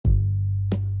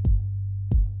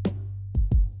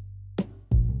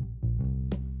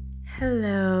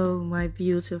Hello, my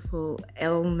beautiful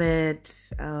Elmet.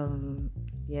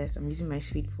 Yes, I'm using my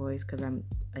sweet voice because I'm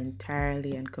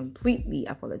entirely and completely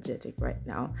apologetic right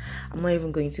now. I'm not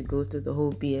even going to go through the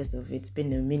whole BS of it's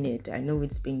been a minute. I know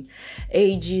it's been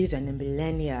ages and a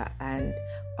millennia, and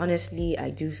honestly, I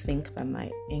do think that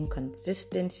my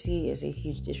inconsistency is a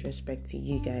huge disrespect to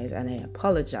you guys, and I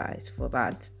apologize for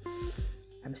that.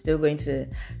 I'm still going to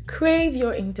crave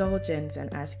your indulgence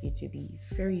and ask you to be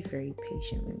very, very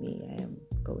patient with me. I am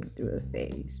going through a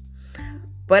phase.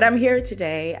 But I'm here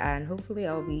today, and hopefully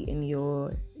I'll be in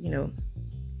your,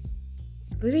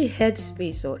 really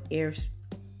headspace or ear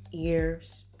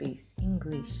space.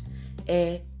 English.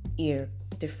 Ear.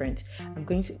 Different. I'm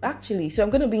going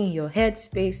to be in your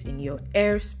headspace, in your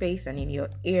airspace, and in your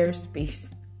ear space.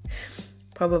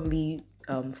 Probably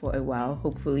for a while,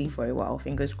 hopefully for a while,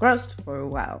 fingers crossed for a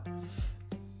while.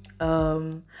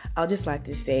 I'll just like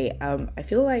to say, I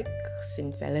feel like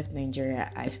since I left Nigeria,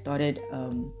 I started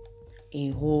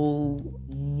a whole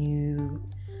new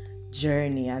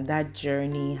journey, and that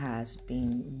journey has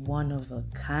been one of a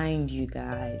kind, you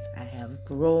guys. I have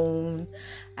grown,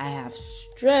 I have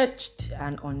stretched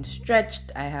and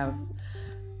unstretched, I have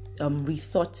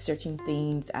rethought certain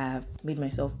things, I have made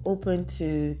myself open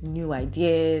to new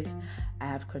ideas, I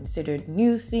have considered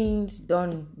new things,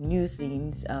 done new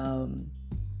things.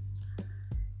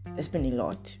 There's been a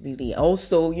lot, really.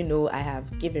 Also, I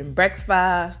have given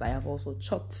breakfast. I have also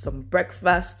chopped some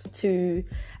breakfast too.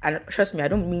 And trust me, I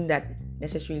don't mean that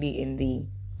necessarily in the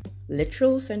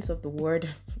literal sense of the word.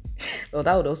 Well,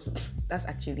 that's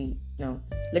actually, no.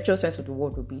 Literal sense of the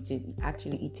word would be to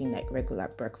actually eating like regular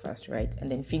breakfast, right? And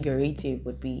then figurative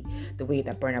would be the way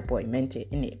that Burna Boy meant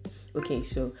it, innit? Okay,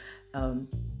 so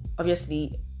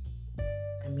obviously,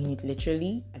 I mean it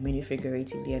literally, I mean it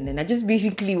figuratively, and then I just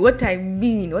basically what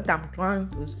I'm trying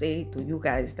to say to you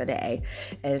guys today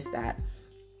is that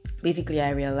basically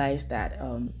I realized that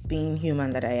being human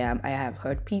that I am, I have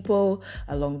hurt people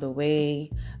along the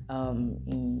way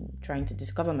in trying to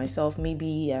discover myself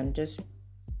maybe, and just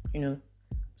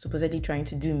supposedly trying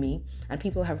to do me, and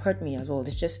people have hurt me as well.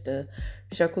 It's just the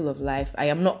circle of life. I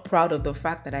am not proud of the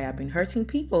fact that I have been hurting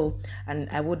people, and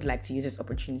I would like to use this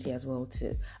opportunity as well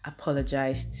to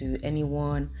apologize to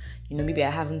anyone. Maybe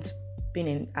I haven't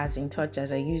been as in touch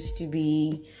as I used to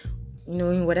be,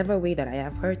 in whatever way that I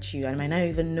have hurt you. I might not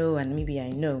even know, and maybe I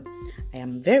know. I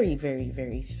am very, very,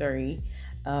 very sorry.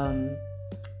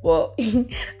 Well,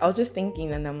 I was just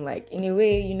thinking, and I'm like, in a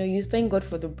way, you thank God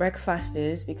for the breakfast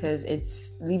is because it's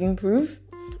living proof,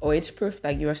 or it's proof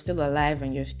that you are still alive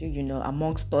and you're still,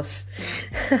 amongst us.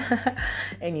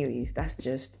 Anyways, that's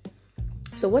just.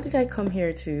 So what did I come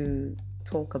here to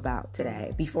talk about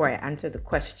today before I answer the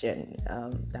question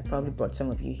that probably brought some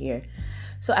of you here?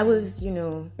 So I was,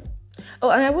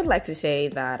 Oh, and I would like to say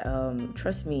that,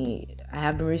 trust me, I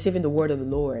have been receiving the word of the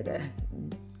Lord.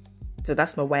 So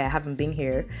that's not why I haven't been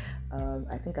here.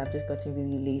 I think I've just gotten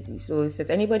really lazy. So if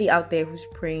there's anybody out there who's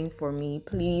praying for me,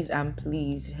 please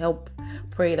help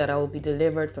pray that I will be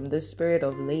delivered from this spirit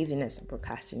of laziness and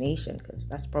procrastination, because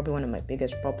that's probably one of my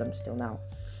biggest problems still now.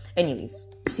 Anyways,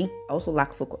 see, I also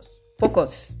lack focus.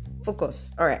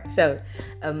 All right. So,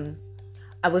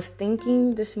 I was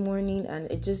thinking this morning,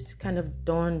 and it just kind of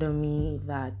dawned on me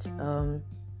that,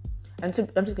 I'm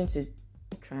just going to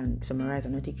try and summarize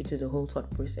and not take you to the whole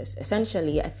thought process.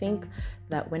 Essentially, I think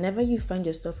that whenever you find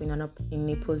yourself in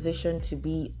a position to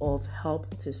be of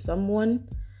help to someone,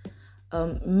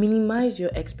 minimize your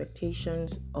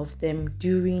expectations of them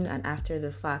during and after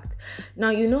the fact.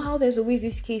 Now, how there's always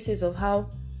these cases of how,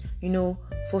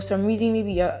 for some reason,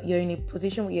 maybe you're in a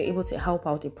position where you're able to help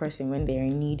out a person when they're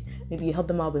in need. Maybe you help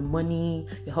them out with money,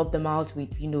 you help them out with,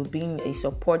 being a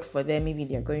support for them. Maybe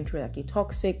they're going through like a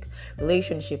toxic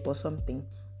relationship or something.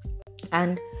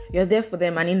 And you're there for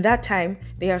them. And in that time,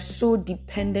 they are so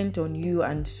dependent on you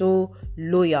and so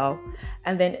loyal.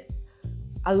 And then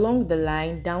along the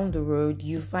line, down the road,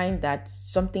 you find that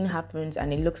something happens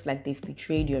and it looks like they've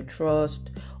betrayed your trust,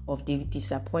 or they've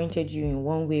disappointed you in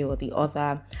one way or the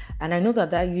other. And I know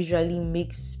that usually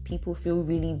makes people feel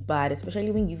really bad,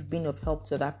 especially when you've been of help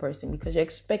to that person, because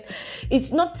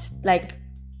it's not like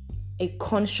a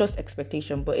conscious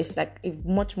expectation, but it's like a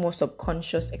much more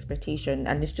subconscious expectation,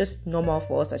 and it's just normal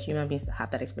for us as human beings to have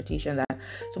that expectation that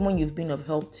someone you've been of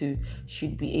help to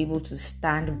should be able to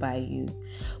stand by you.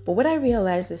 But what I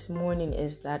realized this morning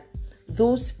is that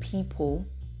those people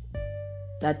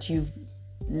that you've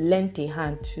lent a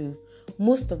hand to,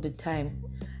 most of the time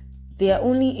they are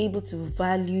only able to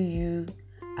value you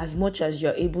as much as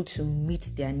you're able to meet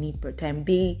their need per time,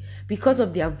 because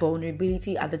of their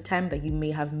vulnerability at the time that you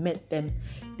may have met them,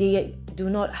 they do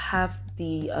not have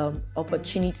the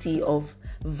opportunity of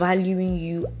valuing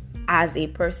you as a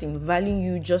person, valuing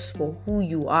you just for who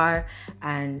you are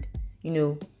and,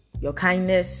 your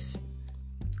kindness.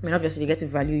 I mean, obviously, they get to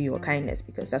value your kindness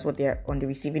because that's what they're on the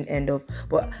receiving end of.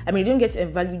 But, they don't get to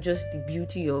value just the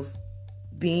beauty of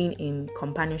being in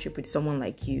companionship with someone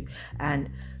like you. And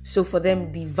so for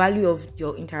them, the value of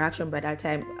your interaction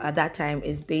at that time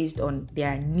is based on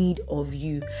their need of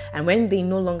you. And when they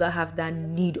no longer have that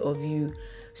need of you,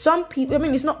 some people,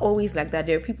 it's not always like that.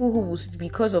 There are people who will,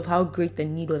 because of how great the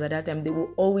need was at that time, they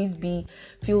will always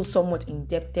feel somewhat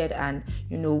indebted and,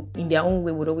 in their own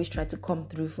way would always try to come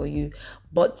through for you.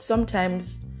 But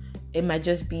sometimes it might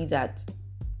just be that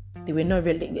they were not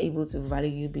really able to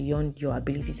value you beyond your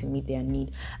ability to meet their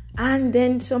need. And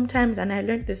then sometimes, and I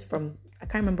learned this from, I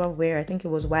can't remember where, I think it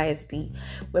was YSB,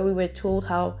 where we were told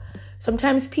how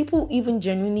sometimes people even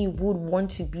genuinely would want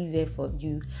to be there for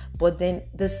you, but then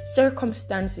the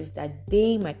circumstances that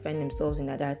they might find themselves in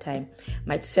at that time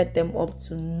might set them up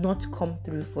to not come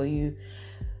through for you.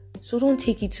 So don't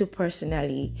take it too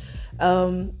personally.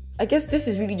 I guess this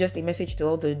is really just a message to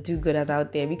all the do-gooders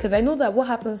out there, because I know that what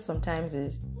happens sometimes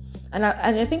is, and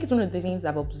I think it's one of the things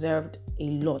I've observed a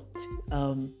lot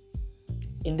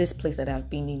in this place that I've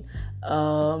been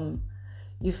in.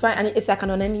 You find, and it's like an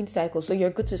unending cycle. So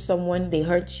you're good to someone, they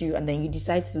hurt you, and then you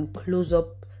decide to close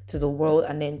up to the world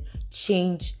and then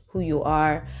change who you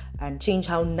are and change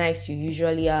how nice you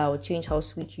usually are or change how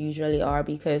sweet you usually are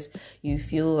because you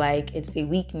feel like it's a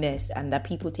weakness and that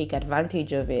people take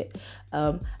advantage of it.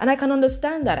 And I can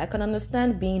understand that. I can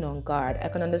understand being on guard. I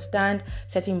can understand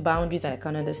setting boundaries, and I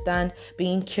can understand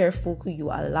being careful who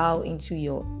you allow into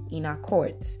your inner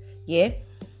courts. Yeah?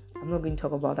 I'm not going to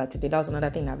talk about that today. That was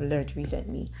another thing I've learned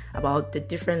recently about the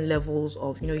different levels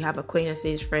of, you have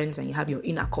acquaintances, friends, and you have your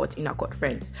inner court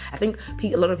friends. I think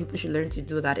a lot of people should learn to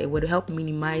do that. It would help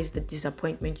minimize the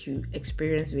disappointment you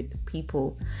experience with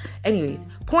people. Anyways,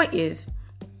 point is,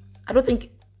 I don't think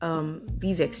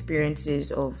these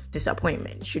experiences of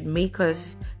disappointment should make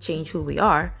us change who we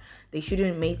are. They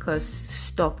shouldn't make us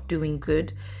stop doing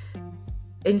good.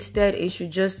 Instead, it should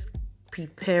just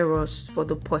prepare us for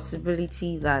the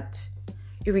possibility that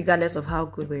regardless of how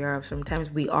good we are,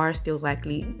 sometimes we are still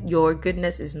likely, your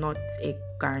goodness is not a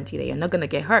guarantee that you're not going to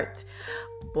get hurt,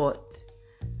 but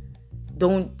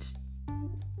don't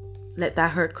let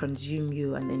that hurt consume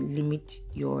you and then limit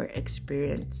your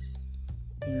experience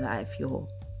in life, your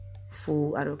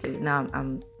full, okay, now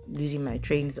I'm losing my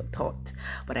trains of thought,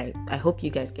 but I hope you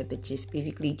guys get the gist.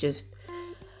 Basically, just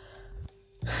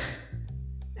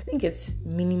I think it's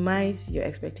minimize your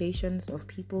expectations of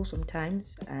people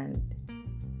sometimes and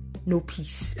no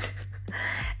peace.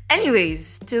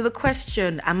 Anyways, to the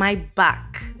question, am I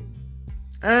back?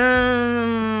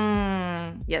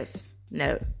 Yes,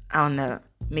 no, I don't know.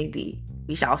 Maybe.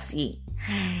 We shall see.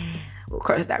 We'll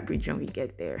cross that bridge when we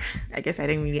get there. I guess I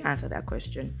didn't really answer that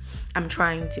question. I'm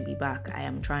trying to be back. I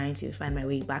am trying to find my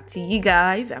way back to you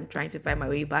guys. I'm trying to find my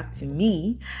way back to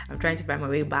me. I'm trying to find my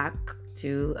way back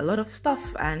to a lot of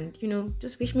stuff, and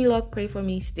just wish me luck, pray for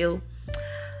me. Still,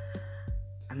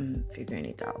 I'm figuring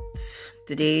it out.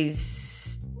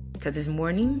 Because it's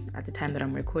morning at the time that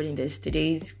I'm recording this,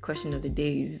 today's question of the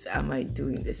day is, am I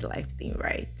doing this life thing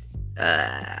right?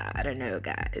 I don't know,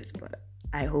 guys, but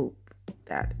I hope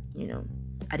that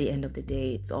at the end of the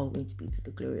day, it's all going to be to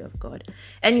the glory of God.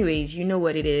 Anyways, you know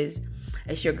what it is.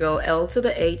 It's your girl L to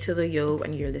the A to the Yo,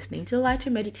 and you're listening to Lighter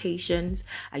Meditations.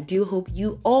 I do hope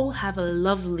you all have a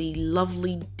lovely,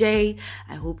 lovely day.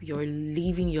 I hope you're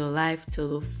living your life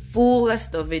to the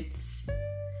fullest of its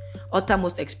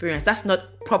uttermost experience. That's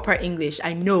not proper English.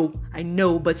 I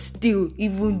know, but still,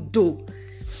 even though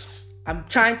I'm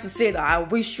trying to say that I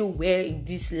wish you well in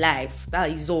this life. That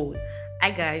is all.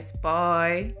 Hi guys,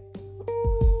 bye.